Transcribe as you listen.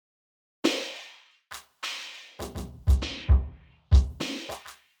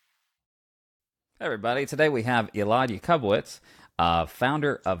Hey everybody, today we have Elad Yakobowicz,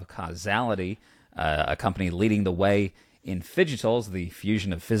 founder of Causality, a company leading the way in Phygitals, the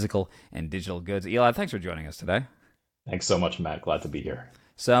fusion of physical and digital goods. Elad, thanks for joining us today. Thanks so much, Matt. Glad to be here.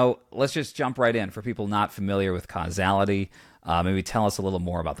 So let's just jump right in. For people not familiar with Causality, maybe tell us a little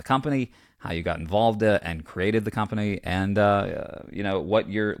more about the company, how you got involved and created the company, and what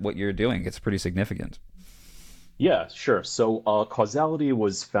you're doing. It's pretty significant. Yeah, sure. So, Causality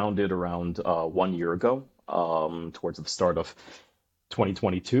was founded around 1 year ago, towards the start of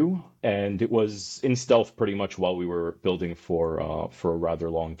 2022, and it was in stealth pretty much while we were building for a rather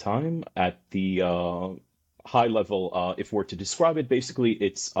long time. At the high level, if we're to describe it, basically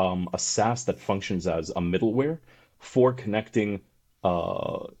it's a SaaS that functions as a middleware for connecting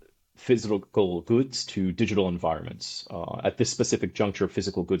uh, physical goods to digital environments. At this specific juncture,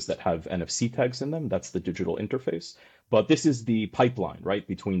 physical goods that have NFC tags in them, that's the digital interface. But this is the pipeline, right,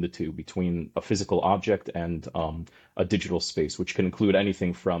 between the two, between a physical object and a digital space, which can include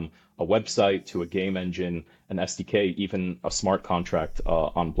anything from a website to a game engine, an SDK, even a smart contract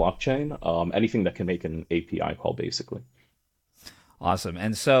on blockchain, anything that can make an API call, basically. Awesome.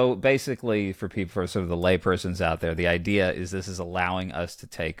 And so basically, for people, for sort of the laypersons out there, the idea is this is allowing us to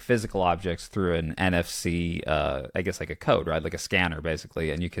take physical objects through an NFC, I guess like a code, right? Like a scanner, basically,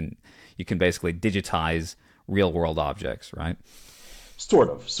 and you can basically digitize real world objects, right? Sort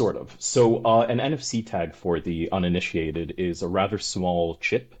of, sort of. So, an NFC tag for the uninitiated is a rather small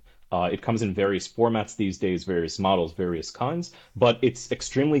chip. It comes in various formats these days, various models, various kinds, but it's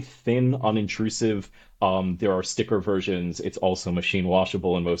extremely thin, unintrusive. There are sticker versions. It's also machine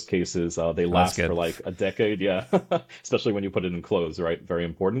washable in most cases. They Oh, that's last for good. like a decade, yeah, especially when you put it in clothes, right? Very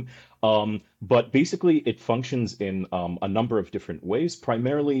important. But basically, it functions in a number of different ways.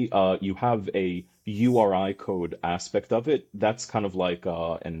 Primarily, you have a URI code aspect of it. That's kind of like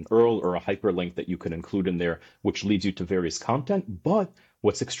an URL or a hyperlink that you can include in there, which leads you to various content. But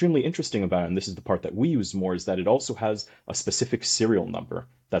what's extremely interesting about it, and this is the part that we use more, is that it also has a specific serial number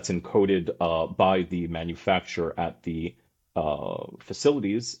that's encoded by the manufacturer at the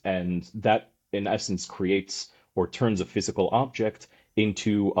facilities, and that in essence creates or turns a physical object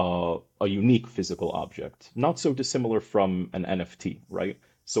into a unique physical object, not so dissimilar from an NFT, right?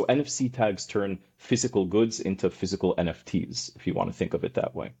 So NFC tags turn physical goods into physical NFTs, if you want to think of it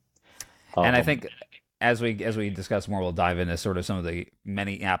that way. And I Um, think as we discuss more, we'll dive into sort of some of the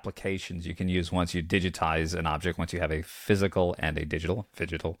many applications you can use once you digitize an object, once you have a physical and a digital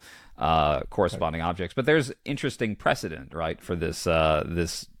right. corresponding objects. But there's interesting precedent, right, for this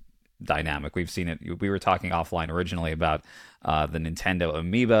dynamic. We've seen it. We were talking offline originally about the Nintendo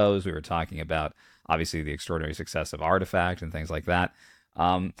Amiibos. We were talking about obviously the extraordinary success of Artifact and things like that.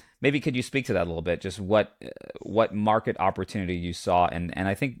 Maybe could you speak to that a little bit? Just what market opportunity you saw, and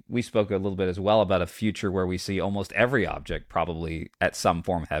I think we spoke a little bit as well about a future where we see almost every object probably at some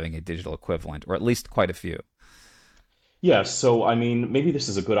form having a digital equivalent, or at least quite a few. Yeah, so I mean, maybe this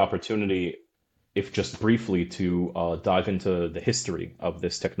is a good opportunity, if just briefly, to dive into the history of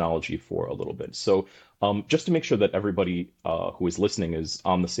this technology for a little bit. So, just to make sure that everybody who is listening is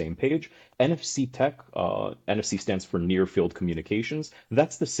on the same page, NFC tech, NFC stands for Near Field Communications.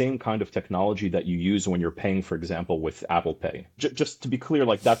 That's the same kind of technology that you use when you're paying, for example, with Apple Pay. Just to be clear,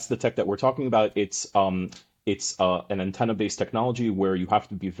 like that's the tech that we're talking about. It's an antenna-based technology where you have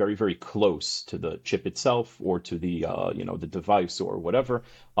to be very, very close to the chip itself or to the the device or whatever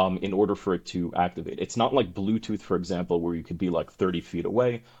in order for it to activate. It's not like Bluetooth, for example, where you could be like 30 feet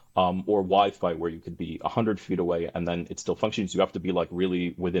away, or Wi-Fi where you could be 100 feet away and then it still functions. You have to be like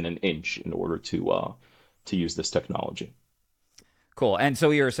really within an inch in order to use this technology. Cool. And so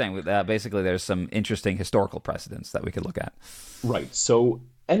you were saying basically there's some interesting historical precedents that we could look at. Right. So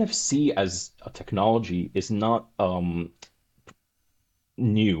NFC as a technology is not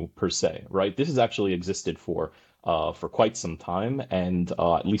new per se, right? This has actually existed for quite some time and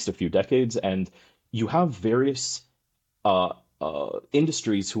at least a few decades, and you have various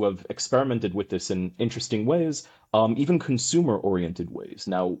industries who have experimented with this in interesting ways, even consumer-oriented ways.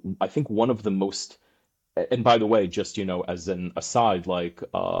 Now, I think one of the most, and by the way, just as an aside, like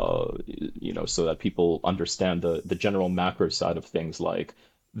so that people understand the general macro side of things, like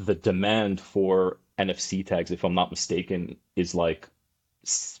the demand for NFC tags, if I'm not mistaken, is like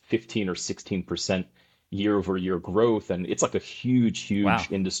 15 or 16% year over year growth. And it's like a huge, Wow.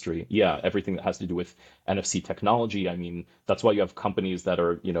 huge industry. Yeah, everything that has to do with NFC technology. I mean, that's why you have companies that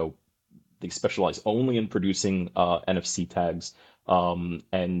are, they specialize only in producing NFC tags.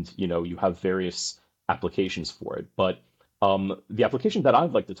 And, you have various applications for it. But the application that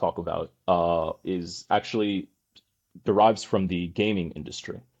I'd like to talk about is actually derives from the gaming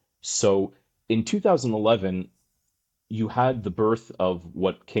industry. So in 2011, you had the birth of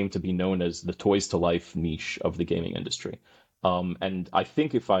what came to be known as the toys to life niche of the gaming industry. And I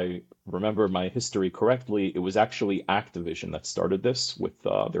think if I remember my history correctly, it was actually Activision that started this with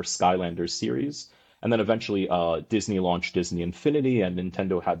their Skylanders series. And then eventually Disney launched Disney Infinity, and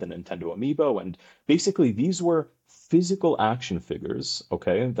Nintendo had the Nintendo Amiibo. And basically, these were physical action figures,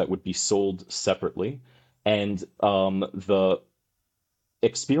 okay, that would be sold separately. And the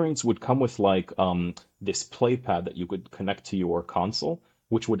experience would come with like this playpad that you could connect to your console,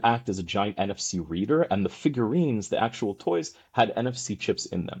 which would act as a giant NFC reader, and the figurines, the actual toys, had NFC chips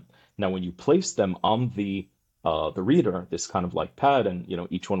in them. Now, when you placed them on the reader, this kind of like pad, and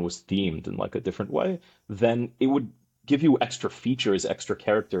each one was themed in like a different way, then it would give you extra features, extra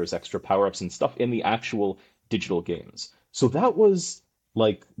characters, extra power-ups and stuff in the actual digital games. So that was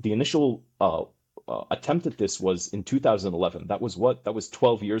like the initial attempt at this was in 2011. That was what? That was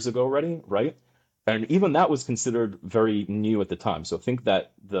 12 years ago already, right? And even that was considered very new at the time. So think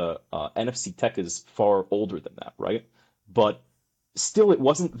that the NFC tech is far older than that, right? But still, it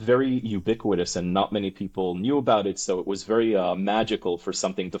wasn't very ubiquitous and not many people knew about it. So it was very magical for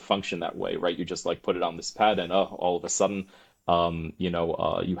something to function that way, right? You just like put it on this pad and all of a sudden,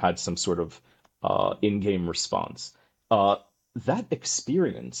 you had some sort of in-game response. Uh, that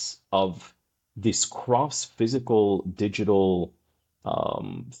experience of this cross physical digital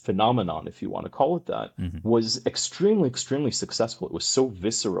phenomenon, if you want to call it that, was extremely, extremely successful. It was so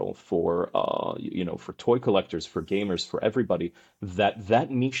visceral for for toy collectors, for gamers, for everybody,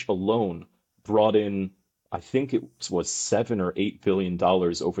 that niche alone brought in, I think it was $7 or $8 billion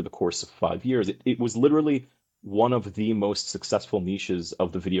over the course of 5 years. It was literally one of the most successful niches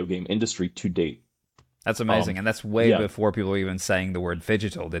of the video game industry to date. That's amazing, and that's way Yeah, before people were even saying the word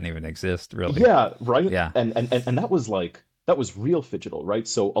phygital didn't even exist, really. yeah, right. Yeah. And that was like that was real Phygital, right?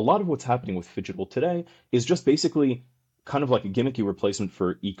 So a lot of what's happening with Phygital today is just basically kind of like a gimmicky replacement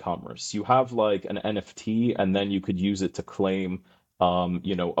for e-commerce. You have like an NFT, and then you could use it to claim,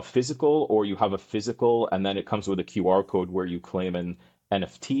 a physical, or you have a physical, and then it comes with a QR code where you claim an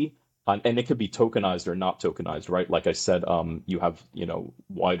NFT. And it could be tokenized or not tokenized, right? Like I said, you have,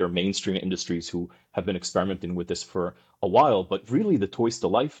 wider mainstream industries who have been experimenting with this for a while. But really, the Toys to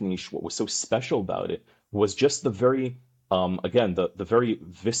Life niche, what was so special about it was just the very, again, the very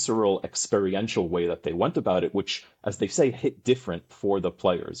visceral, experiential way that they went about it, which, as they say, hit different for the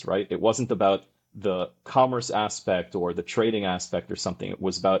players, right? It wasn't about the commerce aspect or the trading aspect or something. It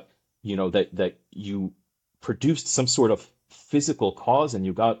was about, that you produced some sort of physical cause and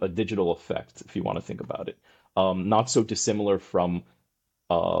you got a digital effect, if you want to think about it. Not so dissimilar from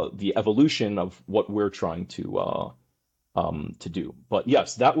the evolution of what we're trying to do. But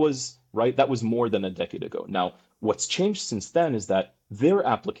yes, that was right. That was more than a decade ago. Now, what's changed since then is that their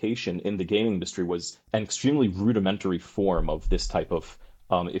application in the gaming industry was an extremely rudimentary form of this type of,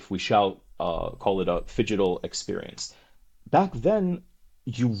 if we shall call it a phygital experience. Back then,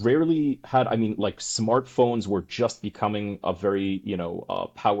 you rarely had, I mean, like smartphones were just becoming a very,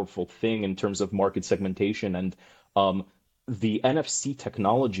 powerful thing in terms of market segmentation. And the NFC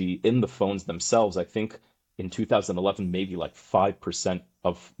technology in the phones themselves, I think in 2011, maybe like 5%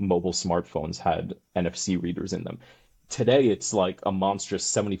 of mobile smartphones had NFC readers in them. Today, it's like a monstrous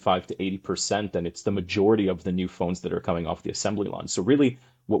 75 to 80%, and it's the majority of the new phones that are coming off the assembly line. So really,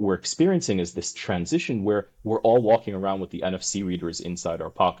 what we're experiencing is this transition where we're all walking around with the NFC readers inside our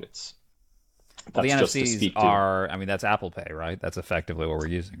pockets. Well, the That's just to NFCs speak to, are, I mean, that's Apple Pay, right? That's effectively what we're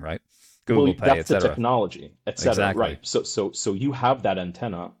using, right? well, Google Pay, that's the etc. technology, etc. Exactly. Right. So you have that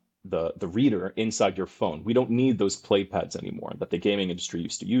antenna, the reader inside your phone. We don't need those play pads anymore that the gaming industry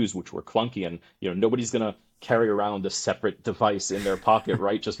used to use, which were clunky, and nobody's gonna carry around a separate device in their pocket,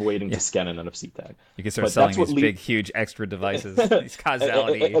 right? Just waiting to Yeah. scan an NFC tag. You can start But selling that's what these big, huge extra devices, these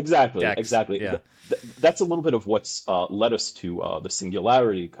causality exactly, decks. exactly. Yeah. That's a little bit of what's led us to the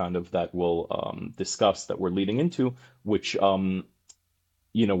singularity kind of that we'll discuss that we're leading into, which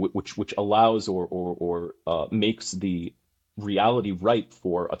which allows or makes the reality ripe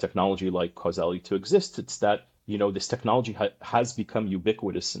for a technology like causality to exist. It's that this technology has become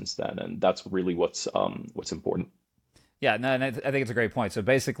ubiquitous since then, and that's really what's important. Yeah, no, and I think it's a great point. So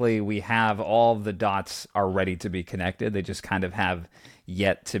basically, we have all the dots are ready to be connected. They just kind of have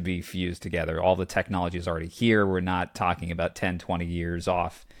yet to be fused together. All the technology is already here. We're not talking about 10, 20 years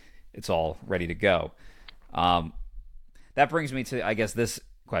off. It's all ready to go. That brings me to, I guess, this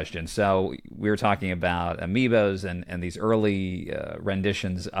question. So we were talking about amiibos and these early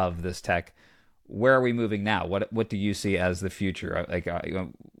renditions of this tech. Where are we moving now? What do you see as the future? Like,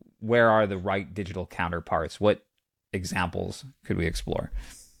 where are the right digital counterparts? What examples could we explore?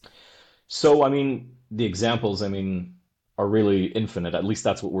 So, I mean, the examples, I mean, are really infinite. At least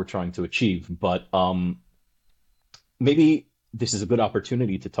that's what we're trying to achieve. But maybe this is a good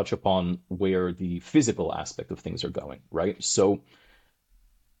opportunity to touch upon where the physical aspect of things are going, right? So,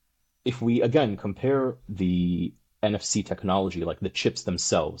 if we again compare the NFC technology, like the chips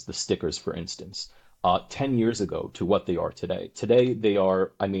themselves, the stickers, for instance, 10 years ago to what they are today. Today, they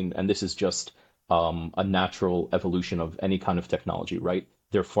are, I mean, and this is just a natural evolution of any kind of technology, right?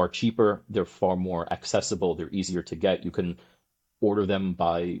 They're far cheaper, they're far more accessible, they're easier to get. You can order them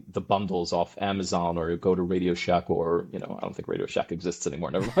by the bundles off Amazon or go to Radio Shack or, I don't think Radio Shack exists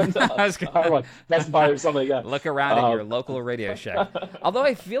anymore. Never mind. I was Like Best Buy or something. Yeah. look around at Um, your local Radio Shack. Although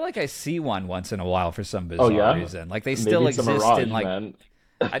I feel like I see one once in a while for some oh bizarre yeah, reason. Like they maybe still it's a exist in mirage, like man.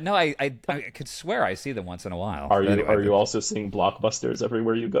 I know I could swear I see them once in a while. Are But you anyway, are you also seeing blockbusters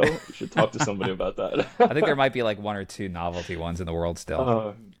everywhere you go? You should talk to somebody about I think there that. might be like one or two novelty ones in the world still.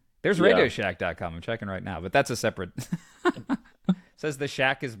 Uh, There's yeah. RadioShack.com. I'm checking right now, but that's a separate. Says the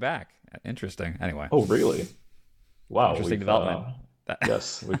Shack is back. Interesting. Anyway, Oh, really? Wow. interesting development.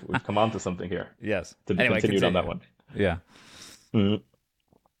 Yes, we've come on to something here. Yes. To be Anyway, continued on that continue. one. Yeah. Mhm.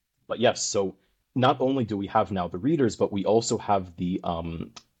 But yes, so not only do we have now the readers, but we also have the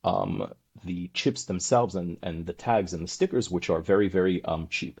chips themselves and the tags and the stickers, which are very, very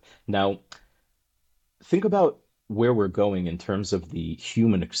cheap. Now, think about where we're going in terms of the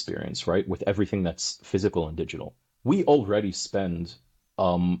human experience, right? With everything that's physical and digital. We already spend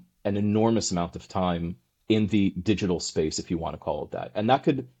an enormous amount of time in the digital space, if you want to call it that. And that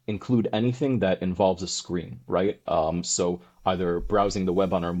could include anything that involves a screen, right? So either browsing the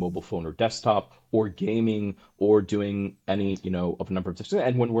web on our mobile phone or desktop, or gaming, or doing any, of a number of different.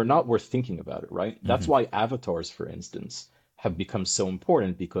 And when we're not, we're thinking about it, right? That's Hmm. why avatars, for instance, have become so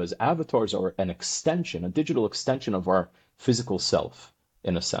important because avatars are an extension, a digital extension of our physical self,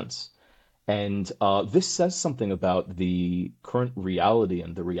 in a sense. And this says something about the current reality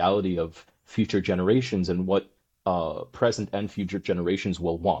and the reality of future generations and what present and future generations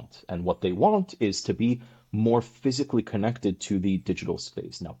will want. And what they want is to be more physically connected to the digital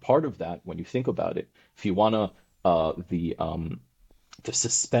space. Now, part of that, when you think about it, if you want the to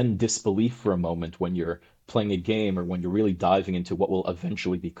suspend disbelief for a moment when you're playing a game or when you're really diving into what will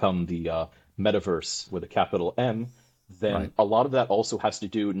eventually become the metaverse with a capital M, Right. then a lot of that also has to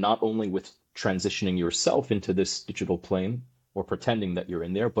do not only with transitioning yourself into this digital plane or pretending that you're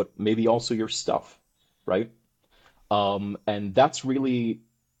in there, but maybe also your stuff, right? And that's really,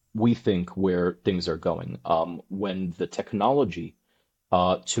 we think, where things are going. When the technology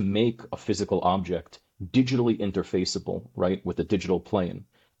to make a physical object digitally interfaceable, right, with a digital plane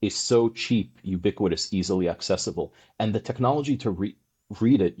is so cheap, ubiquitous, easily accessible, and the technology to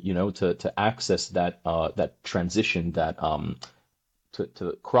read it, to access that transition,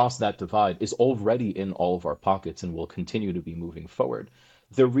 to cross that divide is already in all of our pockets and will continue to be moving forward.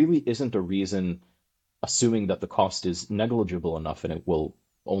 There really isn't a reason, assuming that the cost is negligible enough and it will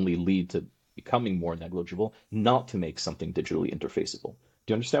only lead to becoming more negligible, not to make something digitally interfaceable.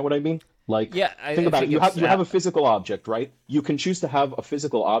 Do you understand what I mean? Like, Yeah, think I about it. think You it's have you have a physical object, right? You can choose to have a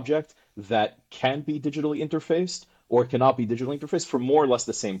physical object that can be digitally interfaced or cannot be digitally interfaced for more or less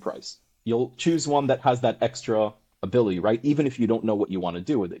the same price. You'll choose one that has that extra ability, right? Even if you don't know what you want to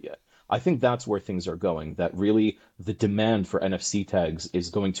do with it yet. I think that's where things are going, that really the demand for NFC tags is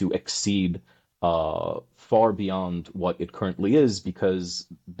going to exceed far beyond what it currently is, because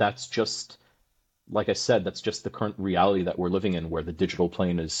that's just, like I said, that's just the current reality that we're living in, where the digital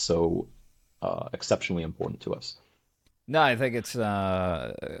plane is so exceptionally important to us. no, I think it's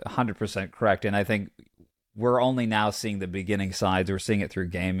 100% correct, and I think we're only now seeing the beginning sides. We're seeing it through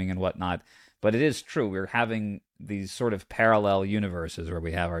gaming and whatnot, but it is true. We're having these sort of parallel universes where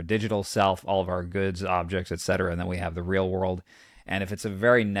we have our digital self, all of our goods, objects, etc., and then we have the real world. And if it's a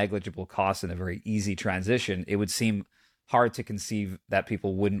very negligible cost and a very easy transition, it would seem hard to conceive that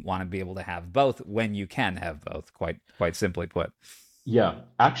people wouldn't want to be able to have both when you can have both. Quite simply put. Yeah,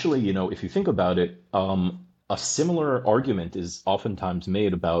 actually, if you think about it, a similar argument is oftentimes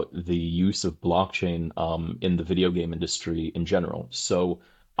made about the use of blockchain in the video game industry in general. So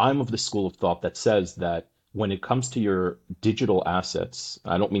I'm of the school of thought that says that when it comes to your digital assets,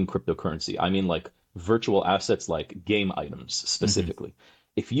 I don't mean cryptocurrency, I mean like virtual assets like game items Hmm. specifically.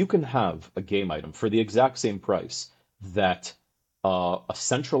 If you can have a game item for the exact same price that a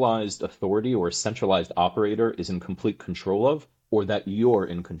centralized authority or a centralized operator is in complete control of, or that you're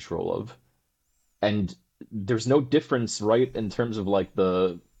in control of. And there's no difference, right, in terms of like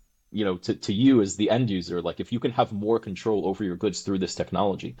to you as the end user, like if you can have more control over your goods through this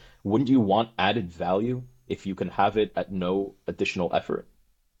technology, wouldn't you want added value if you can have it at no additional effort?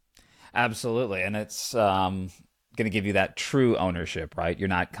 Absolutely. And it's going to give you that true ownership, right? You're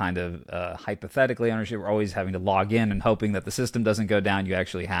not kind of hypothetically ownership. We're always having to log in and hoping that the system doesn't go down. You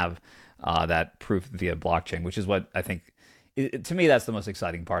actually have that proof via blockchain, which is what I think, to me, that's the most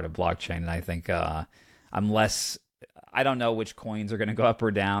exciting part of blockchain. And I think I'm less. I don't know which coins are going to go up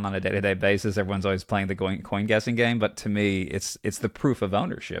or down on a day-to-day basis. Everyone's always playing the coin guessing game, but to me, it's the proof of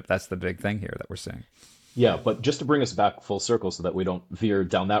ownership. That's the big thing here that we're seeing. Yeah, but just to bring us back full circle so that we don't veer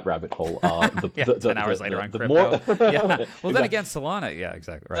down that rabbit hole, Yeah, 10 hours later on the more crypto. Yeah. Well, then exactly. again, Solana. Yeah,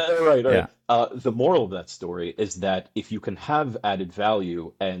 exactly. Right. Right, right. Yeah. The moral of that story is that if you can have added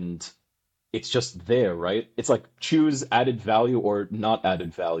value and it's just there, right? It's like choose added value or not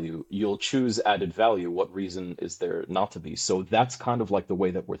added value. You'll choose added value. What reason is there not to be? So that's kind of like the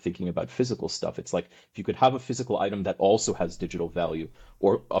way that we're thinking about physical stuff. It's like if you could have a physical item that also has digital value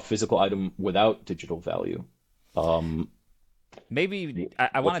or a physical item without digital value. Um, Maybe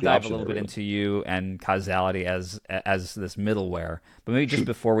I want what's to the dive a option little there, bit really? into you and causality as this middleware, but maybe just Shoot.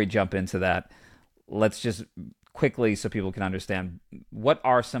 before we jump into that, let's just quickly so people can understand what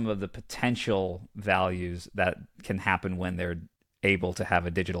are some of the potential values that can happen when they're able to have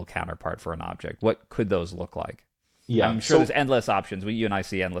a digital counterpart for an object. What could those look like? Yeah. I'm sure there's So endless options. You and I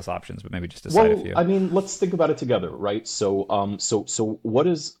see endless options, but maybe just to cite a well, few. I mean, let's think about it together, right? So what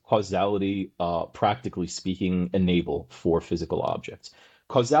does causality, practically speaking, enable for physical objects?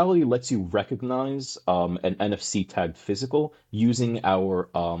 Causality lets you recognize an NFC tagged physical using our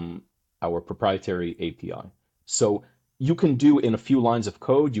proprietary API. So you can do in a few lines of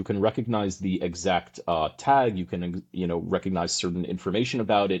code, you can recognize the exact tag, you can recognize certain information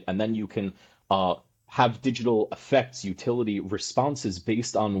about it, and then you can uh, have digital effects, utility responses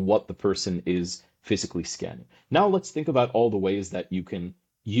based on what the person is physically scanning. Now let's think about all the ways that you can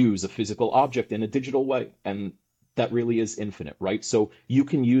use a physical object in a digital way. And that really is infinite, right? So you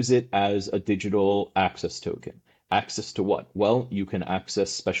can use it as a digital access token. Access to what? Well, you can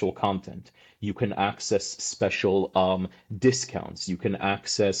access special content. You can access special discounts. You can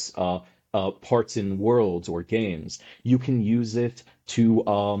access parts in worlds or games. You can use it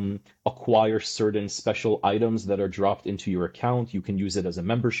to acquire certain special items that are dropped into your account. You can use it as a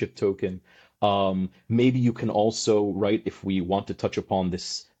membership token. Maybe you can also, right, if we want to touch upon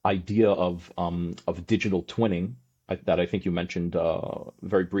this idea of digital twinning that I think you mentioned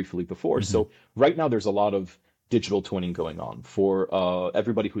very briefly before. Hmm. So right now there's a lot of digital twinning going on. For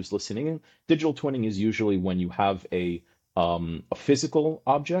everybody who's listening in, digital twinning is usually when you have a physical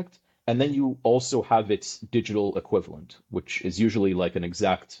object and then you also have its digital equivalent, which is usually like an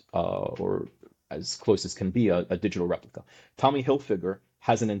exact or as close as can be a digital replica. Tommy Hilfiger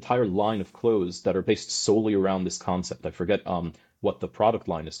has an entire line of clothes that are based solely around this concept. I forget what the product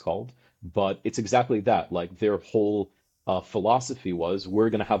line is called, but it's exactly that. Like their whole philosophy was, we're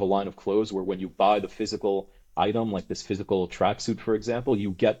going to have a line of clothes where when you buy the physical item, like this physical tracksuit, for example,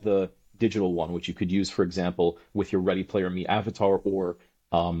 you get the digital one, which you could use, for example, with your Ready Player Me avatar or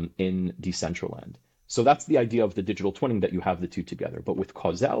in Decentraland. So that's the idea of the digital twinning, that you have the two together. But with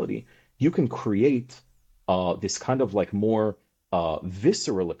causality, you can create this kind of like more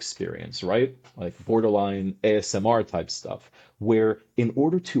visceral experience, right? Like borderline ASMR type stuff, where in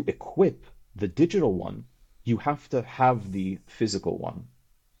order to equip the digital one, you have to have the physical one.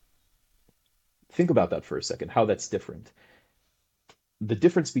 Think about that for a second, how that's different. The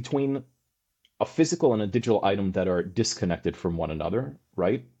difference between a physical and a digital item that are disconnected from one another,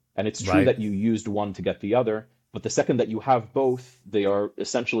 right? And it's true Right. that you used one to get the other, but the second that you have both, they are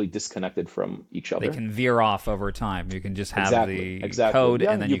essentially disconnected from each They other. can veer off over time. You can just have Exactly, the exactly. code,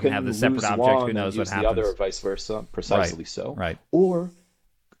 Yeah, and then you you can have the can separate lose object. Who one and knows what use the other, or happens? vice versa, Right. precisely so. Right. Or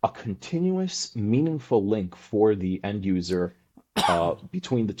a continuous, meaningful link for the end user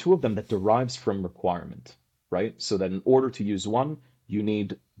between the two of them that derives from requirement, right? So that in order to use one, you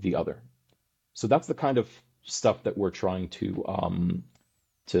need the other. So that's the kind of stuff that we're trying to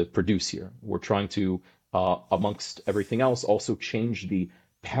produce here. We're trying to, amongst everything else, also change the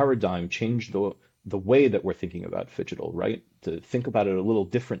paradigm, change the way that we're thinking about Phygital, right? To think about it a little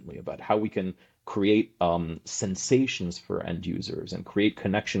differently, about how we can create sensations for end users and create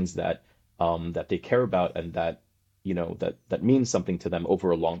connections that they care about and that that means something to them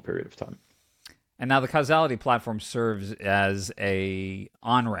over a long period of time. And now the causality platform serves as a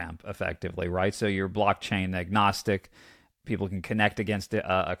on-ramp effectively, right? So you're blockchain agnostic. People can connect against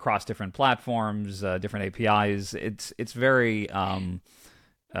across different platforms, different APIs. It's very open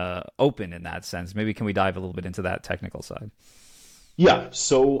in that sense. Maybe can we dive a little bit into that technical side? Yeah,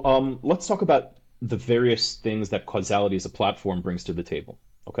 so let's talk about the various things that causality as a platform brings to the table.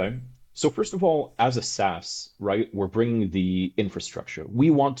 Okay. So first of all, as a SaaS, right, we're bringing the infrastructure. We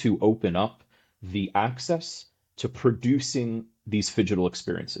want to open up the access to producing these phygital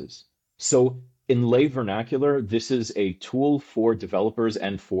experiences. So in lay vernacular, this is a tool for developers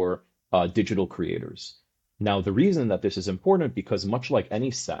and for digital creators. Now, the reason that this is important, because much like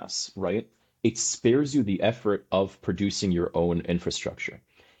any SaaS, right, it spares you the effort of producing your own infrastructure.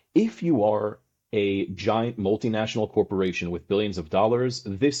 If you are a giant multinational corporation with billions of dollars,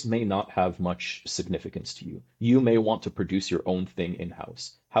 this may not have much significance to you. You may want to produce your own thing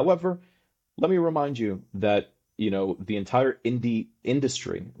in-house. However, let me remind you that, the entire indie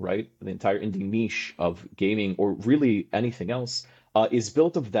industry, right? The entire indie niche of gaming or really anything else is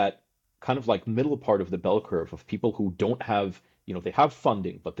built of that kind of like middle part of the bell curve of people who don't have, they have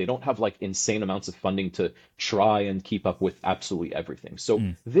funding, but they don't have like insane amounts of funding to try and keep up with absolutely everything. So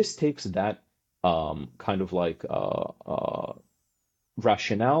Mm, this takes that kind of like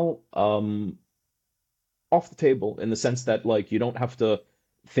rationale off the table in the sense that like you don't have to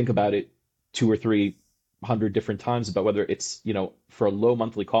think about it 2 or 3 hundred different times about whether it's for a low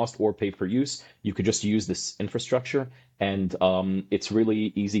monthly cost or pay per use. You could just use this infrastructure, and it's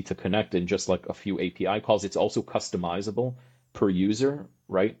really easy to connect in just like a few API calls. It's also customizable per user,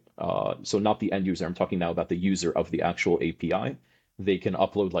 right? So not the end user. I'm talking now about the user of the actual API. They can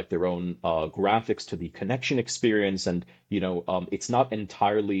upload like their own graphics to the connection experience, and it's not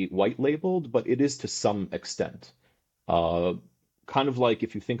entirely white labeled, but it is to some extent. Uh, Kind of like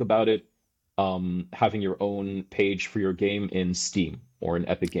if you think about it, having your own page for your game in Steam or an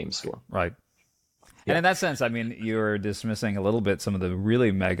Epic Game Store. right. And Yeah. in that sense, I mean, you're dismissing a little bit some of the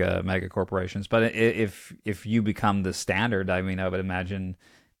really mega corporations. But if you become the standard, I mean, I would imagine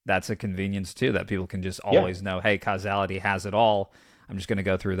that's a convenience too, that people can just Yeah, always know, hey, Causality has it all. I'm just going to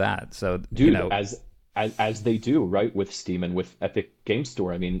go through that. So, dude, as they do, right, with Steam and with Epic Game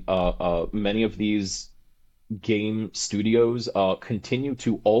Store. I mean, many of these game studios continue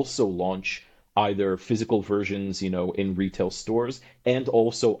to also launch either physical versions, in retail stores and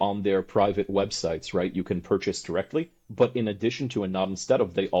also on their private websites, right? You can purchase directly, but in addition to and not instead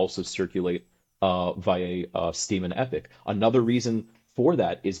of, they also circulate via Steam and Epic. Another reason for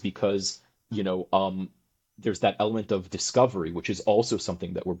that is because, there's that element of discovery, which is also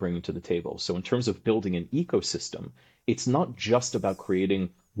something that we're bringing to the table. So in terms of building an ecosystem, it's not just about creating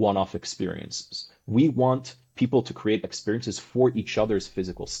one-off experiences. We want people to create experiences for each other's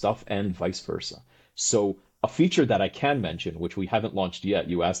physical stuff and vice versa. So a feature that I can mention, which we haven't launched yet,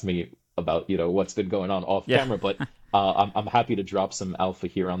 you asked me about, what's been going on off yeah. camera, but I'm happy to drop some alpha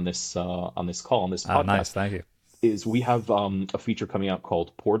here on this call, on this Oh, nice. podcast, Thank you. is we have a feature coming out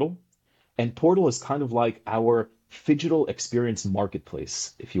called Portal. And Portal is kind of like our phygital experience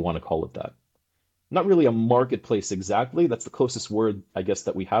marketplace, if you want to call it that. Not really a marketplace exactly. That's the closest word, I guess,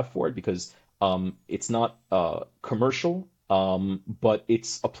 that we have for it because it's not commercial, but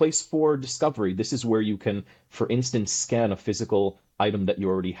it's a place for discovery. This is where you can, for instance, scan a physical item that you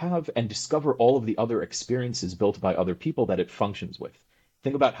already have and discover all of the other experiences built by other people that it functions with.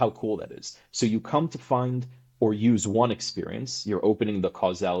 Think about how cool that is. So you come to find or use one experience, you're opening the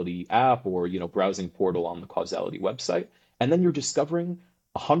Causality app or browsing Portal on the Causality website, and then you're discovering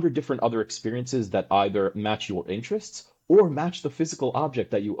 100 different other experiences that either match your interests or match the physical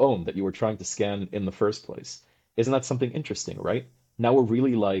object that you own that you were trying to scan in the first place. Isn't that something interesting, right? Now we're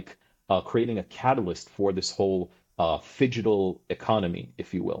really like creating a catalyst for this whole phygital economy,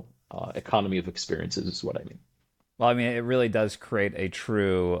 if you will. Economy of experiences is what I mean. Well, I mean, it really does create a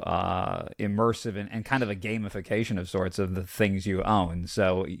true immersive and kind of a gamification of sorts of the things you own.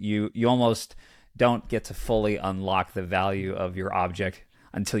 So you almost don't get to fully unlock the value of your object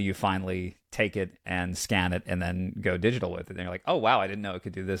until you finally take it and scan it and then go digital with it. And you're like, oh, wow, I didn't know it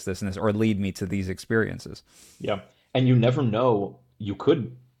could do this, this, and this, or lead me to these experiences. Yeah. And you never know, you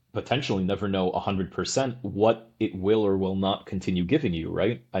could potentially never know 100% what it will or will not continue giving you,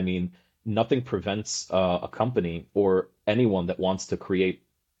 right? I mean, nothing prevents a company or anyone that wants to create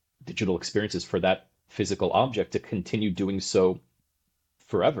digital experiences for that physical object to continue doing so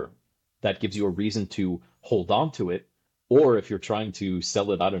forever. That gives you a reason to hold on to it. Or if you're trying to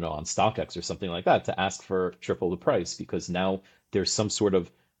sell it, I don't know, on StockX or something like that, to ask for triple the price because now there's some sort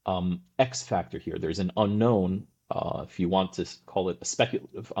of X factor here. There's an unknown, if you want to call it a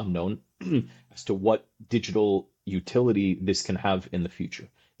speculative unknown, as to what digital utility this can have in the future.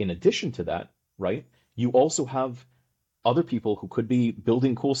 In addition to that, right, you also have other people who could be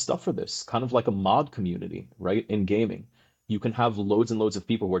building cool stuff for this, kind of like a mod community, right, in gaming. You can have loads and loads of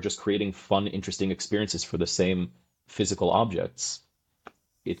people who are just creating fun, interesting experiences for the same physical objects.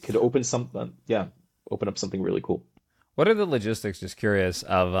 It could open something, yeah, open up something really cool. What are the logistics? Just curious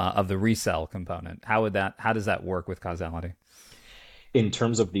of the resell component. How does that work with causality In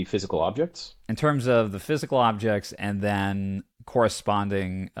terms of the physical objects, in terms of the physical objects and then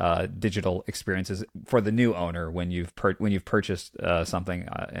corresponding digital experiences for the new owner when when you've purchased something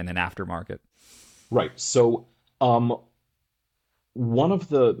in an aftermarket? right. So, one of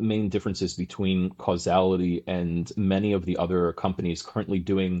the main differences between Causality and many of the other companies currently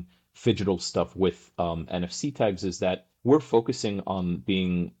doing phygital stuff with NFC tags is that we're focusing on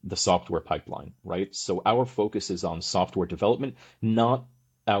being the software pipeline, right? So our focus is on software development, not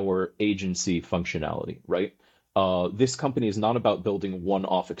our agency functionality, right? This company is not about building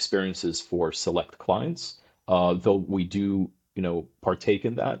one-off experiences for select clients, though we do, partake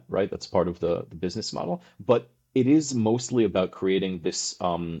in that, right? That's part of the business model. But it is mostly about creating this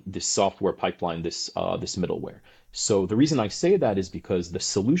software pipeline, this middleware. So the reason I say that is because the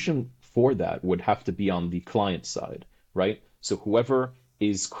solution for that would have to be on the client side, right? So whoever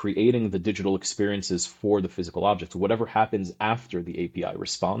is creating the digital experiences for the physical objects, whatever happens after the API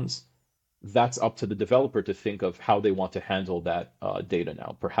responds, that's up to the developer to think of how they want to handle that data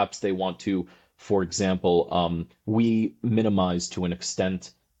now. Perhaps they want to, for example, we minimize to an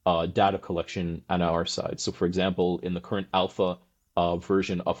extent data collection on our side. So, for example, in the current alpha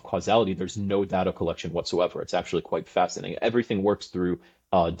version of Causality, there's no data collection whatsoever. It's actually quite fascinating. Everything works through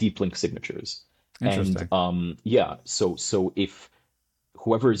deep link signatures. And Interesting. yeah, so if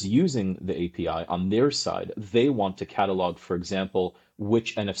whoever is using the API on their side, they want to catalog, for example,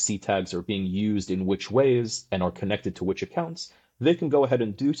 which NFC tags are being used in which ways and are connected to which accounts, they can go ahead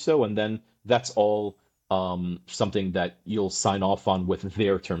and do so. And then that's all something that you'll sign off on with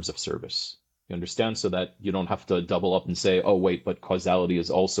their terms of service. You understand? So that you don't have to double up and say, oh, wait, but Causality is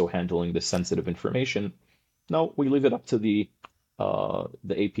also handling this sensitive information. No, we leave it up to the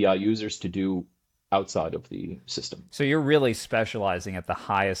API users to do outside of the system. So you're really specializing at the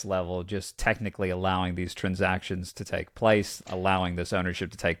highest level, just technically allowing these transactions to take place, allowing this ownership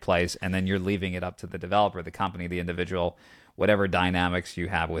to take place, and then you're leaving it up to the developer, the company, the individual, whatever dynamics you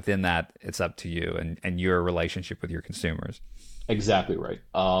have within that, it's up to you and your relationship with your consumers. Exactly right.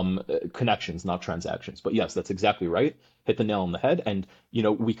 Connections, not transactions. But yes, that's exactly right. Hit the nail on the head. And,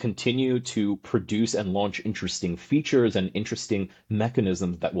 we continue to produce and launch interesting features and interesting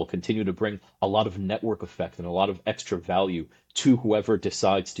mechanisms that will continue to bring a lot of network effect and a lot of extra value to whoever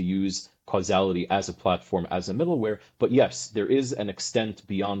decides to use Causality as a platform, as a middleware. But yes, there is an extent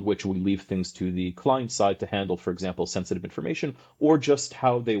beyond which we leave things to the client side to handle, for example, sensitive information or just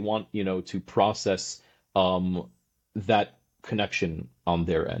how they want, to process that connection on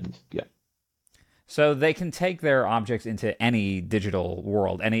their end. Yeah. So they can take their objects into any digital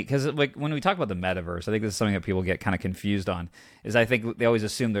world, any because like when we talk about the metaverse, I think this is something that people get kind of confused on. Is I think they always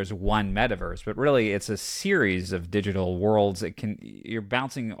assume there's one metaverse, but really it's a series of digital worlds. You're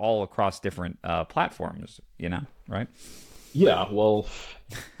bouncing all across different platforms, right? Yeah, well,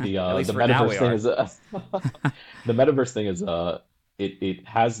 the At least the for now metaverse we thing are. is the metaverse thing is it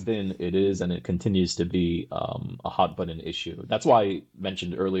has been, it is, and it continues to be a hot button issue. That's why I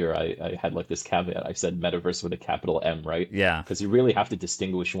mentioned earlier I had like this caveat. I said metaverse with a capital M, right? Yeah. Because you really have to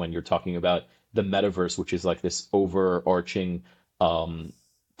distinguish when you're talking about the metaverse, which is like this overarching um,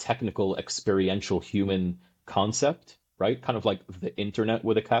 technical, experiential human concept, right? Kind of like the internet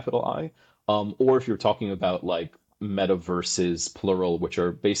with a capital I. Or if you're talking about like metaverses, plural, which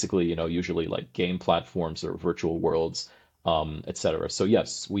are basically, usually like game platforms or virtual worlds, etc. So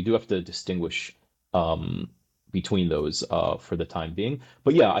yes, we do have to distinguish um, between those for the time being.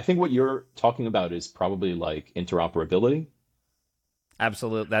 But yeah, I think what you're talking about is probably like interoperability.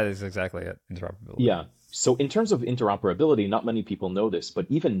 Absolutely. That is exactly it. Interoperability. Yeah. So in terms of interoperability, not many people know this, but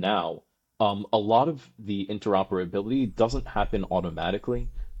even now, a lot of the interoperability doesn't happen automatically.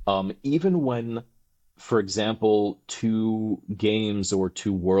 Even when, for example, two games or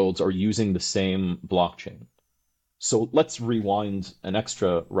two worlds are using the same blockchain. So let's rewind an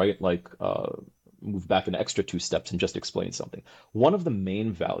extra, right? Like move back an extra two steps and just explain something. One of the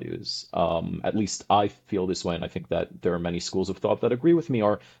main values, at least I feel this way, and I think that there are many schools of thought that agree with me,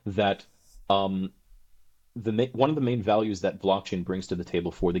 are that um, one of the main values that blockchain brings to the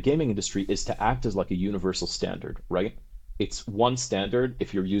table for the gaming industry is to act as like a universal standard, right? It's one standard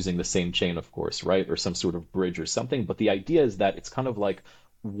if you're using the same chain, of course, right? Or some sort of bridge or something. But the idea is that it's kind of like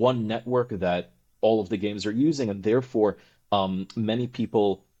one network that all of the games are using, and therefore many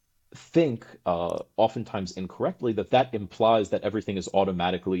people think, oftentimes incorrectly, that that implies that everything is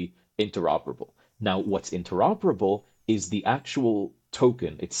automatically interoperable. Now, what's interoperable is the actual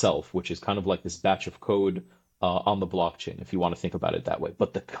token itself, which is kind of like this batch of code on the blockchain, if you want to think about it that way.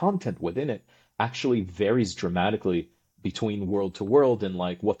 But the content within it actually varies dramatically between world to world and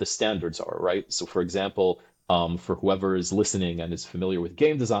like what the standards are, right? So for example, for whoever is listening and is familiar with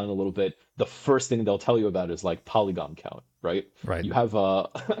game design a little bit, the first thing they'll tell you about is like polygon count, right? Right. You have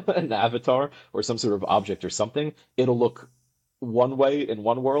an avatar or some sort of object or something, it'll look one way in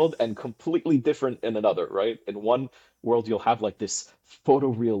one world and completely different in another, right? In one world, you'll have like this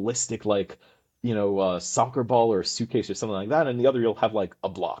photorealistic, like, soccer ball or a suitcase or something like that, and the other you'll have like a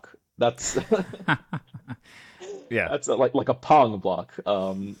block. That's Yeah. that's like a Pong block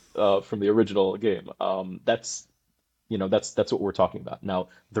from the original game. That's what we're talking about. Now,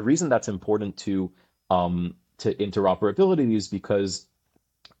 the reason that's important to interoperability is because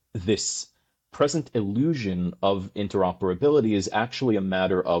this present illusion of interoperability is actually a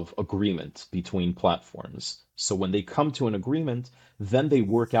matter of agreement between platforms. So when they come to an agreement, then they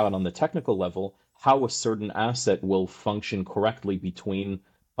work out on the technical level how a certain asset will function correctly between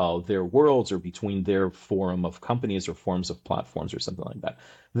their worlds or between their forum of companies or forms of platforms or something like that.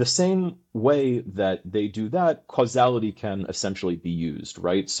 The same way that they do that, causality can essentially be used,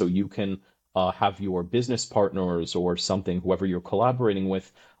 right? So you can have your business partners or something, whoever you're collaborating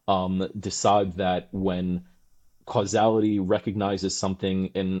with, decide that when causality recognizes something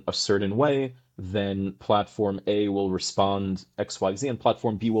in a certain way, then platform A will respond XYZ and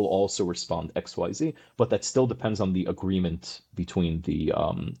platform B will also respond XYZ, but that still depends on the agreement between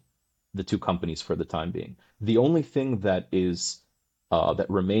the two companies for the time being. The only thing that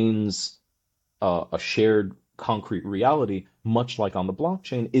remains a shared concrete reality, much like on the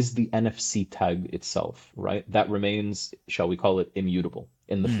blockchain, is the NFC tag itself, right? That remains, shall we call it, immutable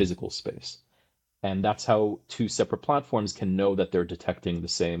in the Hmm. physical space. And that's how two separate platforms can know that they're detecting the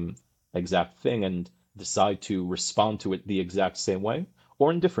same exact thing and decide to respond to it the exact same way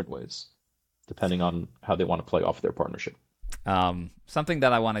or in different ways, depending on how they want to play off their partnership. Something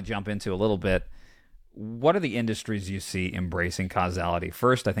that I want to jump into a little bit. What are the industries you see embracing causality?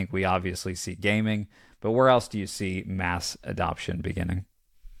 First, I think we obviously see gaming, but where else do you see mass adoption beginning?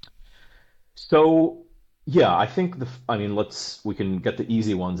 So yeah, I think I mean, we can get the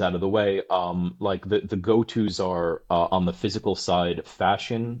easy ones out of the way. Like the go-tos are on the physical side,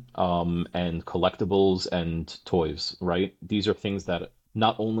 fashion, and collectibles and toys, right? These are things that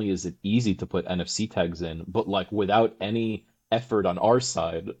not only is it easy to put NFC tags in, but like without any effort on our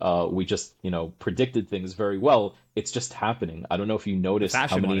side, we just, predicted things very well. It's just happening. I don't know if you The noticed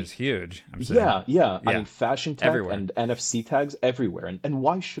how fashion one many. is huge, I'm saying. Yeah, yeah. I Yeah, mean, fashion tech everywhere. and NFC tags everywhere. And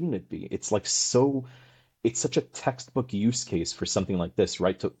why shouldn't it be? It's such a textbook use case for something like this,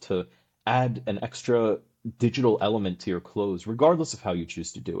 right? To add an extra digital element to your clothes, regardless of how you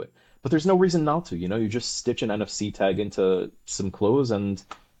choose to do it. But there's no reason not to, you just stitch an NFC tag into some clothes and,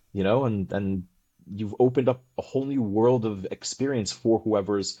 and you've opened up a whole new world of experience for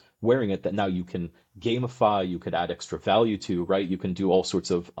whoever's wearing it that now you can gamify, you could add extra value to, right? You can do all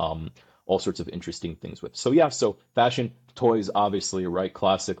sorts of interesting things with. So yeah, so fashion, toys, obviously, right?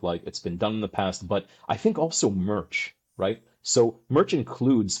 Classic, like it's been done in the past, but I think also merch, right? So merch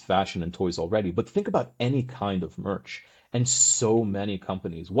includes fashion and toys already, but think about any kind of merch. And so many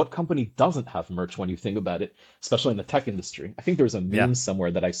companies. What company doesn't have merch when you think about it, especially in the tech industry? I think there's a Yeah. meme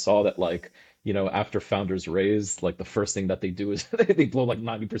somewhere that I saw that like, after founders raise, like the first thing that they do is they blow like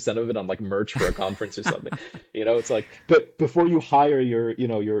 90% of it on like merch for a conference or something. It's like, but before you hire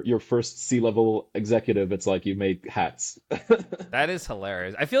your first C-level executive, it's like you make hats. That is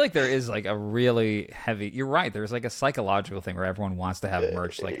hilarious. I feel like there is like a really heavy. You're right. There's like a psychological thing where everyone wants to have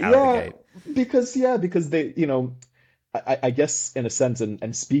merch like out of the Yeah, gate. because they, I guess in a sense,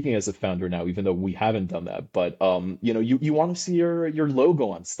 and speaking as a founder now, even though we haven't done that, but you want to see your logo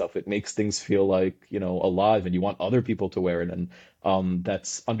on stuff. It makes things feel like, alive, and you want other people to wear it, and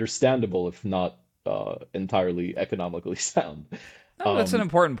that's understandable if not entirely economically sound. No, that's an Um,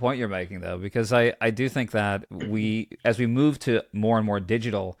 important point you're making, though, because I do think that as we move to more and more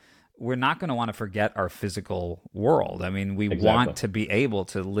digital, we're not going to want to forget our physical world. I mean, we exactly. want to be able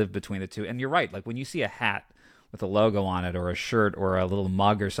to live between the two. And you're right. Like when you see a hat with a logo on it, or a shirt, or a little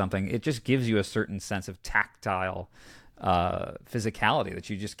mug or something, it just gives you a certain sense of tactile physicality that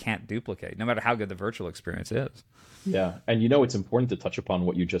you just can't duplicate, no matter how good the virtual experience is. Yeah, and it's important to touch upon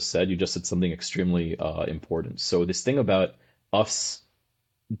what you just said. You just said something extremely important. So this thing about us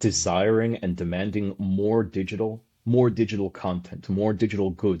desiring and demanding more digital content, more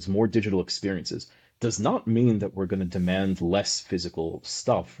digital goods, more digital experiences does not mean that we're going to demand less physical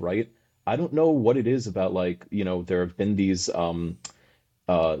stuff, right? I don't know what it is about like, there have been these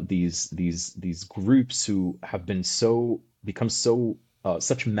groups who have become so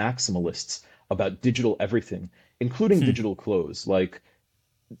such maximalists about digital everything, including Hmm. digital clothes. Like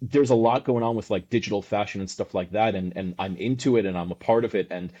there's a lot going on with like digital fashion and stuff like that, and I'm into it and I'm a part of it.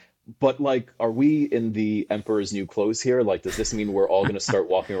 And but like, are we in the Emperor's New Clothes here? Like, does this mean we're all going to start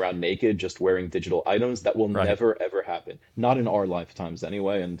walking around naked, just wearing digital items? That will Right. never ever happen. Not in our lifetimes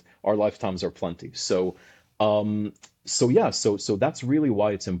anyway, and our lifetimes are plenty. Um, so that's really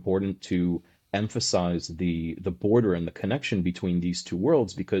why it's important to emphasize the border and the connection between these two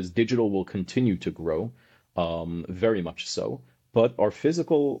worlds, because digital will continue to grow, very much so. But our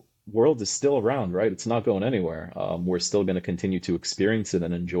physical world is still around, right? It's not going anywhere. We're still going to continue to experience it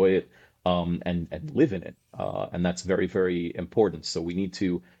and enjoy it, and live in it. And that's very, very important. So we need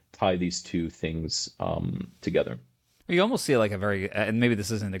to tie these two things together. You almost see like a very, and maybe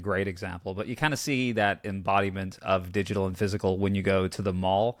this isn't a great example, but you kind of see that embodiment of digital and physical when you go to the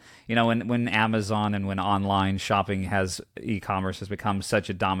mall. You know, when Amazon and when online shopping has, e-commerce has become such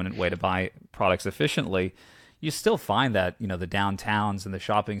a dominant way to buy products efficiently, you still find that, you know, the downtowns and the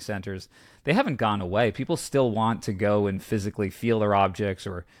shopping centers, they haven't gone away. People still want to go and physically feel their objects,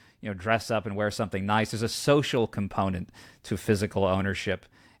 or, you know, dress up and wear something nice. There's a social component to physical ownership.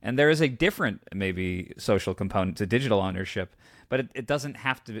 And there is a different, maybe, social component to digital ownership, but it doesn't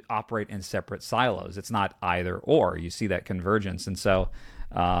have to operate in separate silos. It's not either or. You see that convergence. And so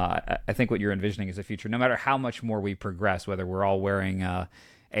I think what you're envisioning is a future, no matter how much more we progress, whether we're all wearing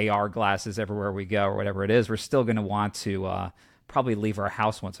AR glasses everywhere we go or whatever it is, we're still going to want to probably leave our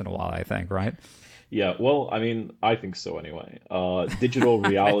house once in a while, I think, right? Yeah, well, I mean, I think so anyway. Digital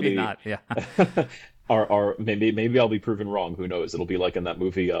Maybe reality not. Yeah. are maybe I'll be proven wrong. Who knows? It'll be like in that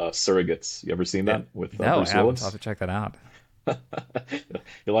movie Surrogates. You ever seen Yeah. that with No, I Bruce haven't. I'll have Willis? to check that out.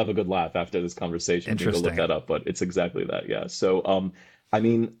 You'll have a good laugh after this conversation. You can go look Interesting. that up, but it's exactly that. Yeah. So, I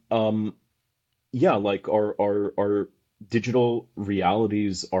mean, yeah, like our digital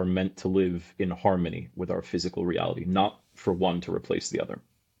realities are meant to live in harmony with our physical reality, not for one to replace the other.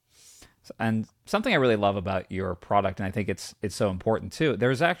 And something I really love about your product, and I think it's so important too,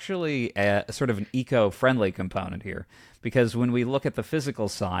 there's actually a sort of an eco-friendly component here. Because when we look at the physical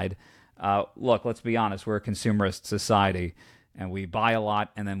side, look, let's be honest, we're a consumerist society, and we buy a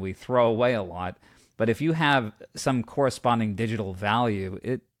lot and then we throw away a lot. But if you have some corresponding digital value,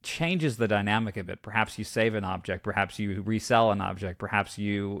 it changes the dynamic a bit. Perhaps you save an object, perhaps you resell an object, perhaps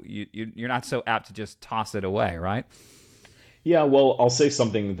you're not so apt to just toss it away, right? Yeah, well, I'll say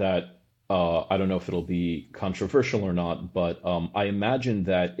something that I don't know if it'll be controversial or not, but I imagine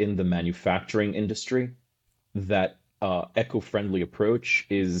that in the manufacturing industry, that eco-friendly approach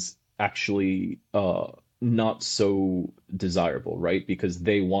is actually not so desirable, right? Because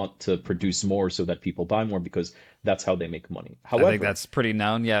they want to produce more so that people buy more, because that's how they make money. I think However, that's pretty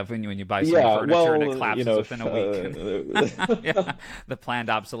known. Yeah, when you buy some yeah, furniture and it well, collapses within a week, and yeah, the planned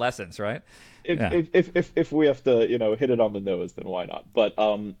obsolescence, right? Yeah, if we have to, hit it on the nose, then why not? But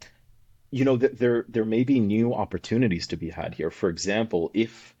there may be new opportunities to be had here. For example,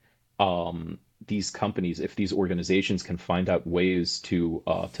 if these companies, if these organizations can find out ways to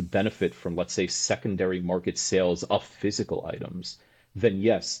benefit from, let's say, secondary market sales of physical items, then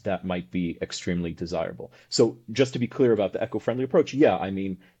yes, that might be extremely desirable. So just to be clear about the eco-friendly approach, yeah, I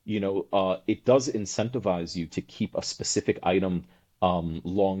mean, it does incentivize you to keep a specific item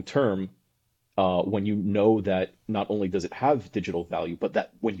long term, when you know that not only does it have digital value, but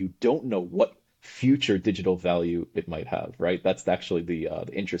that when you don't know what future digital value it might have, right? That's actually the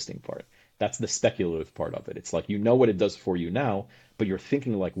interesting part. That's the speculative part of it. It's like you know what it does for you now, but you're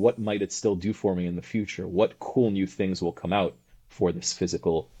thinking like, what might it still do for me in the future? What cool new things will come out for this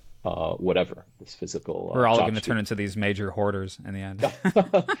physical, whatever, this physical we're all going to turn tchotchke. into these major hoarders in the end.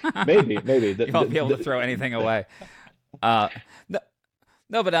 Maybe. You won't be able to throw anything away. Uh, no,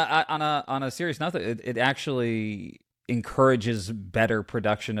 no, but on a serious note, it actually encourages better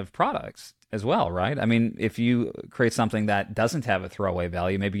production of products as well, right? I mean, if you create something that doesn't have a throwaway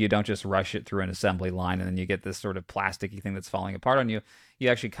value, maybe you don't just rush it through an assembly line and then you get this sort of plasticky thing that's falling apart on you. You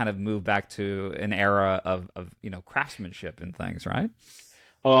actually kind of move back to an era of craftsmanship and things, right?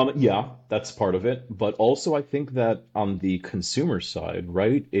 Yeah, that's part of it. But also, I think that on the consumer side,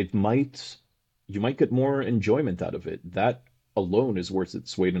 right, you might get more enjoyment out of it. That alone is worth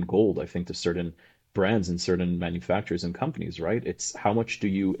its weight in gold, I think, to certain brands and certain manufacturers and companies, right? It's how much do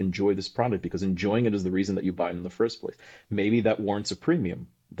you enjoy this product? Because enjoying it is the reason that you buy it in the first place. Maybe that warrants a premium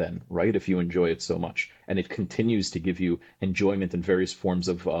then, right? If you enjoy it so much and it continues to give you enjoyment in various forms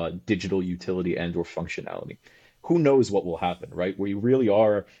of digital utility and or functionality, who knows what will happen, right? We really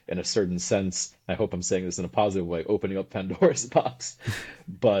are, in a certain sense, I hope I'm saying this in a positive way, opening up Pandora's box.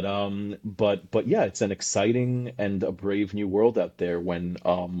 But yeah, it's an exciting and a brave new world out there when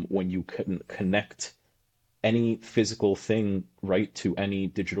you can connect any physical thing right to any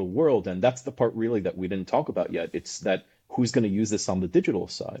digital world. And that's the part really that we didn't talk about yet. It's that who's going to use this on the digital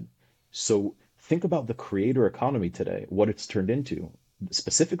side. So think about the creator economy today, what it's turned into,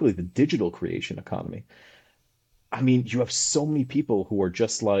 specifically the digital creation economy. I mean, you have so many people who are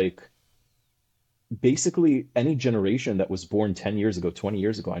just like basically any generation that was born 10 years ago, 20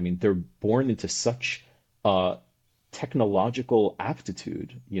 years ago. I mean, they're born into such uh, technological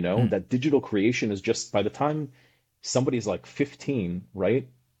aptitude, Hmm. that digital creation is just by the time somebody's like 15, right?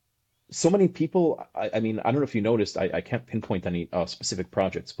 So many people, I mean, I don't know if you noticed, I can't pinpoint any specific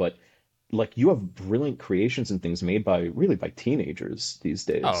projects, but like you have brilliant creations and things made by really by teenagers these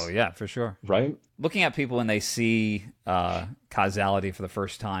Oh days, yeah, for sure. right? Looking at people when they see causality for the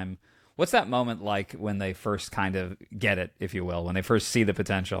first time, what's that moment like when they first kind of get it, if you will, when they first see the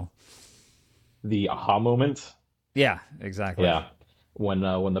potential? The aha moment. Yeah, exactly. Yeah, when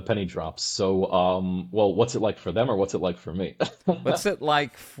the penny drops. So, well, what's it like for them, or what's it like for me? What's it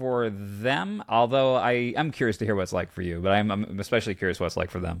like for them? Although I'm curious to hear what's like for you, but I'm especially curious what's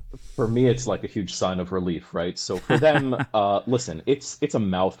like for them. For me, it's like a huge sign of relief, right? So for them, listen, it's a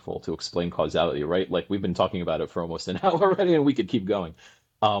mouthful to explain causality, right? Like we've been talking about it for almost an hour already, and we could keep going.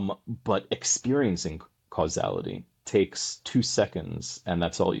 But experiencing causality takes 2 seconds, and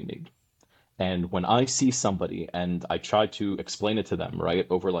that's all you need. And when I see somebody and I try to explain it to them, right,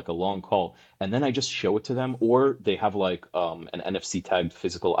 over like a long call, and then I just show it to them, or they have like an NFC tagged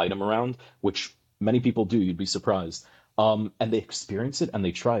physical item around, which many people do, you'd be surprised. And they experience it and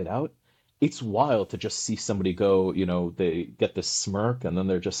they try it out. It's wild to just see somebody go, they get this smirk and then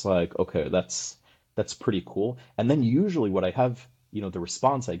they're just like, okay, that's pretty cool. And then usually what I have, the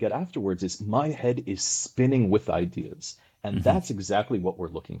response I get afterwards is my head is spinning with ideas. And Hmm. that's exactly what we're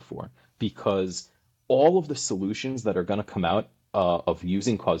looking for because all of the solutions that are going to come out of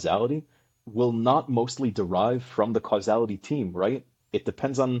using causality will not mostly derive from the causality team, right? It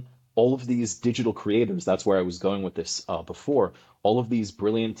depends on all of these digital creators. That's where I was going with this before. All of these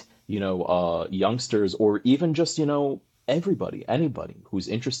brilliant, youngsters, or even just, everybody, anybody who's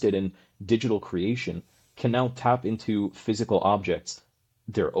interested in digital creation can now tap into physical objects,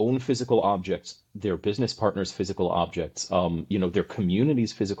 their own physical objects, their business partners' physical objects, their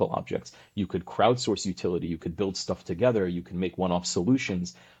community's physical objects. You could crowdsource utility, you could build stuff together, you can make one-off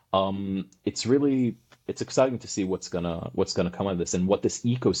solutions. It's exciting to see what's gonna come out of this and what this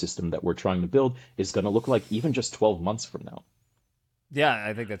ecosystem that we're trying to build is gonna look like even just 12 months from now. Yeah,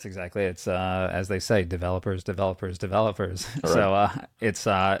 I think that's exactly it. It's as they say, developers, developers, developers. All right.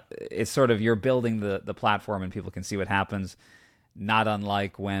 So it's sort of you're building the platform and people can see what happens. Not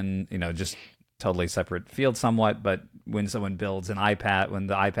unlike when just totally separate field somewhat, but when someone builds an iPad, when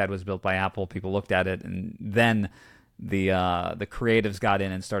the iPad was built by Apple, people looked at it, and then the creatives got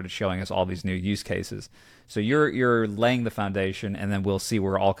in and started showing us all these new use cases. So you're laying the foundation, and then we'll see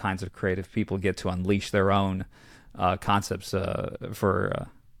where all kinds of creative people get to unleash their own concepts for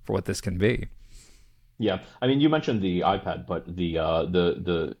what this can be. Yeah, I mean, you mentioned the iPad, but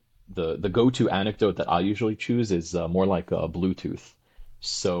the go-to anecdote that I usually choose is more like Bluetooth.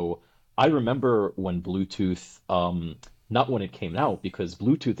 So I remember when Bluetooth, not when it came out, because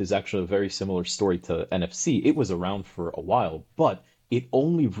Bluetooth is actually a very similar story to NFC. It was around for a while, but it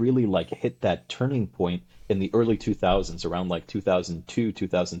only really like hit that turning point in the early 2000s, around like 2002,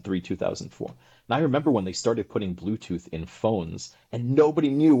 2003, 2004. And I remember when they started putting Bluetooth in phones, and nobody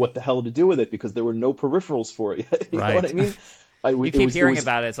knew what the hell to do with it because there were no peripherals for it. You know what Right. I mean? You keep It hearing was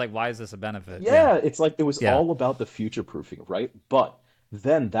about it. It's like, why is this a benefit? Yeah. yeah, it's like it was Yeah. all about the future proofing, right? But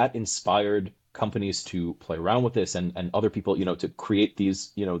then that inspired companies to play around with this and other people, to create these,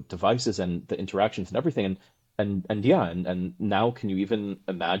 devices and the interactions and everything. And yeah, and now can you even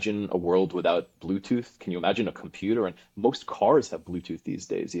imagine a world without Bluetooth? Can you imagine a computer? And most cars have Bluetooth these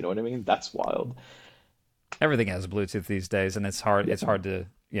days, you know what I mean? That's wild. Everything has Bluetooth these days, and it's hard. It's Yeah. hard to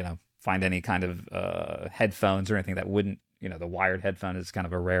find any kind of headphones or anything that wouldn't. The wired headphone is kind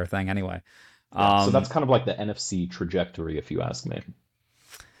of a rare thing anyway. Yeah. So that's Um, kind of like the NFC trajectory, if you ask me.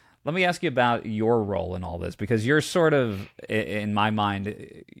 Let me ask you about your role in all this because you're sort of, in my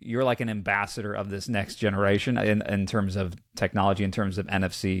mind, you're like an ambassador of this next generation in terms of technology, in terms of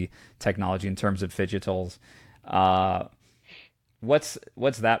NFC technology, in terms of Phygitals. Uh, what's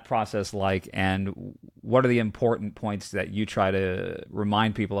that process like, and what are the important points that you try to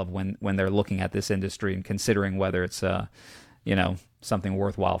remind people of when they're looking at this industry and considering whether it's something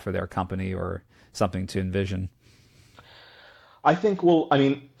worthwhile for their company or something to envision? I think, well, I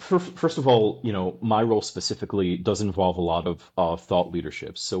mean, first of all, my role specifically does involve a lot of thought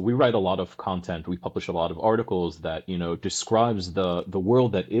leadership. So we write a lot of content, we publish a lot of articles that, describes the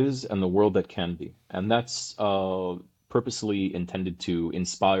world that is and the world that can be. And that's purposely intended to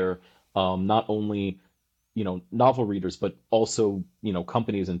inspire not only, novel readers, but also,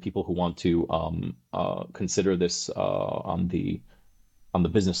 companies and people who want to consider this on the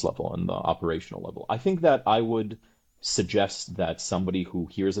business level and the operational level. I think that I would suggest that somebody who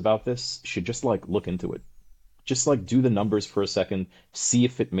hears about this should just like look into it. Just like do the numbers for a second, see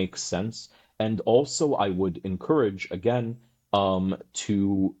if it makes sense. And also I would encourage again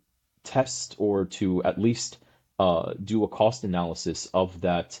to test or to at least do a cost analysis of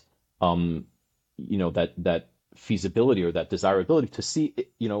that that feasibility or that desirability to see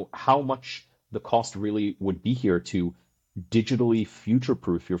how much the cost really would be here to digitally future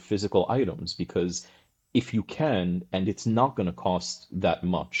proof your physical items, because if you can and it's not going to cost that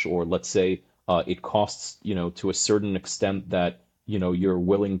much, or let's say it costs to a certain extent that you're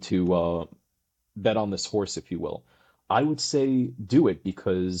willing to bet on this horse, if you will, I would say do it,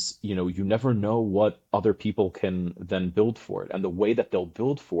 because you never know what other people can then build for it, and the way that they'll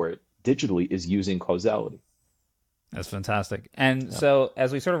build for it digitally is using causality. That's fantastic. And Yeah. so,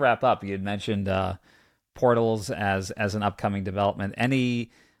 as we sort of wrap up, you had mentioned portals as an upcoming development.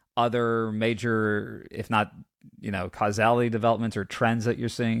 Any other major, if not causality developments or trends that you're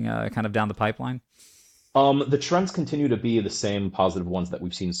seeing kind of down the pipeline? The trends continue to be the same positive ones that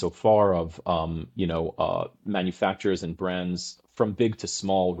we've seen so far of, manufacturers and brands from big to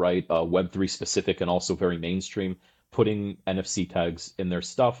small, right? Web3 specific and also very mainstream, putting NFC tags in their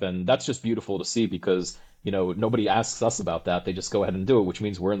stuff. And that's just beautiful to see because, nobody asks us about that. They just go ahead and do it, which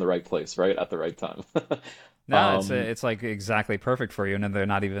means we're in the right place, right? At the right time. No, it's Um, it's like exactly perfect for you, and then they're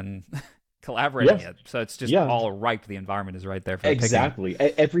not even collaborating yeah, yet. So it's just yeah. all ripe. The environment is right there for the picking. Exactly.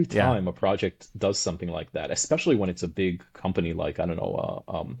 Every Yeah. time a project does something like that, especially when it's a big company like, I don't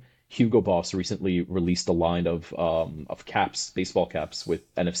know, Hugo Boss recently released a line of caps, baseball caps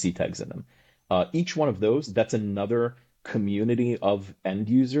with NFC tags in them. Each one of those, that's another community of end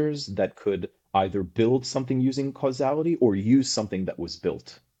users that could either build something using causality or use something that was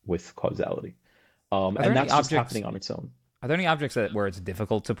built with causality. Are there And any that's just objects? happening on its own. Are there any objects where it's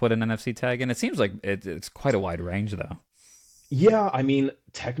difficult to put an NFC tag in? It seems like it's quite a wide range, though. Yeah, I mean,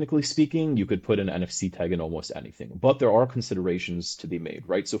 technically speaking, you could put an NFC tag in almost anything, but there are considerations to be made,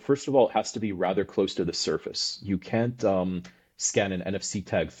 right? So first of all, it has to be rather close to the surface. You can't scan an NFC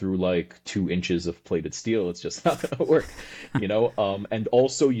tag through like 2 inches of plated steel. It's just not going to work. And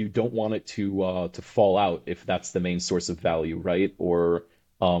also, you don't want it to fall out if that's the main source of value, right? Or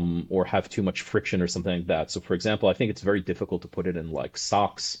have too much friction or something like that. So for example, I think it's very difficult to put it in like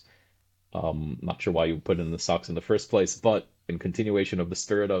socks. Not sure why you put it in the socks in the first place, but in continuation of the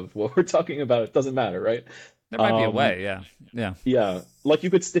spirit of what we're talking about, it doesn't matter, right? There might be a Um, way. Yeah. Yeah. yeah, like you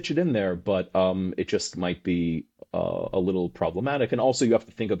could stitch it in there, but it just might be a little problematic. And also, you have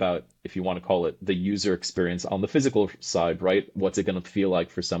to think about, if you want to call it the user experience on the physical side, right? What's it going to feel like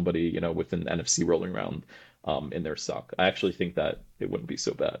for somebody, with an NFC rolling around in their sock? I actually think that it wouldn't be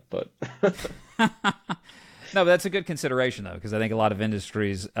so bad, but No, but that's a good consideration, though, because I think a lot of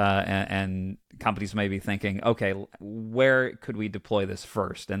industries and companies may be thinking, okay, where could we deploy this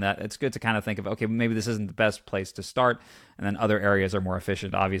first? And that it's good to kind of think of, okay, maybe this isn't the best place to start, and then other areas are more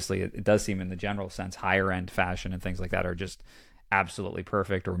efficient. Obviously, it does seem in the general sense, higher end fashion and things like that are just absolutely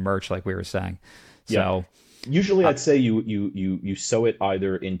perfect, or merch, like we were saying. yeah. So, Usually, uh, I'd say you sew it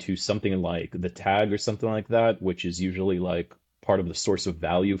either into something like the tag or something like that, which is usually like part of the source of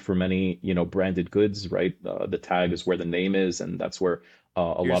value for many, branded goods, right? The tag is where the name is, and that's where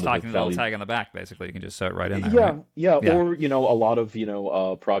a you're lot just of the talking a little value. tag on the back, basically. You can just sew it right in there, right? Yeah, yeah, Yeah. or a lot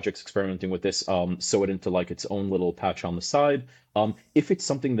of projects experimenting with this, sew it into like its own little patch on the side. If it's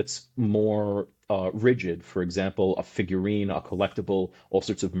something that's more rigid, for example, a figurine, a collectible, all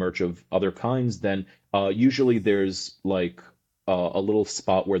sorts of merch of other kinds, then usually there's like a little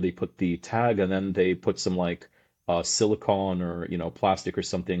spot where they put the tag, and then they put some like silicone or plastic or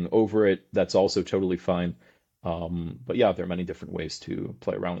something over it. That's also totally fine. But yeah, there are many different ways to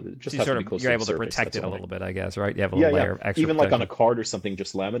play around with it. It So just you has to sort be of close you're to the able to surface. protect That's it a all. little bit, I guess, right? You have a Yeah, little yeah. layer of extra Even like on a protection. card or something,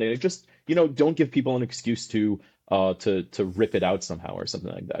 just laminate it. Just don't give people an excuse to rip it out somehow or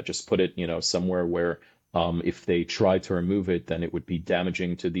something like that. Just put it somewhere where if they try to remove it, then it would be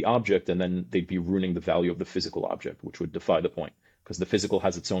damaging to the object, and then they'd be ruining the value of the physical object, which would defy the point. Because the physical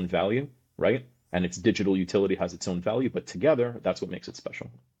has its own value, right? And its digital utility has its own value, but together, that's what makes it special.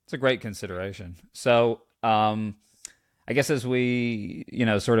 It's a great consideration. So, I guess as we,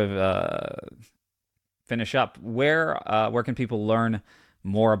 sort of finish up, where can people learn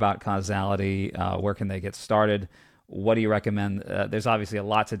more about causality? Where can they get started? What do you recommend? There's obviously a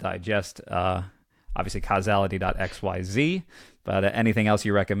lot to digest. Obviously, causality.xyz, but anything else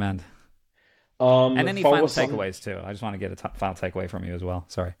you recommend? And any Follow final us on. takeaways too. I just want to get a final takeaway from you as well.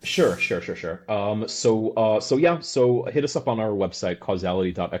 Sorry. Sure. So hit us up on our website,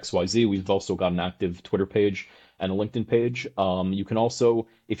 causality.xyz. We've also got an active Twitter page and a LinkedIn page. You can also,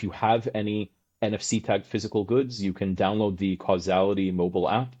 if you have any NFC tagged physical goods, you can download the Causality mobile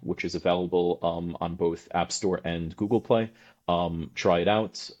app, which is available on both App Store and Google Play. Try it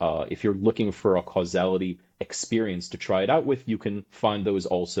out. If you're looking for a Causality experience to try it out with, you can find those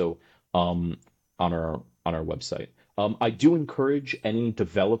also on our website. I do encourage any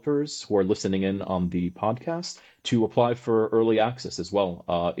developers who are listening in on the podcast to apply for early access as well.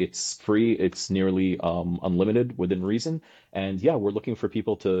 It's free, it's nearly unlimited within reason, and yeah, we're looking for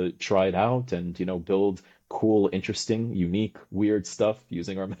people to try it out and build cool, interesting, unique, weird stuff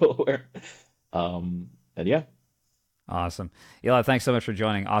using our middleware. And yeah, Awesome. Elad, thanks so much for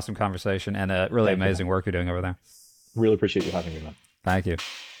joining. Awesome conversation and really thank you, amazing man. work you're doing over there. Really appreciate you having me, man. Thank you.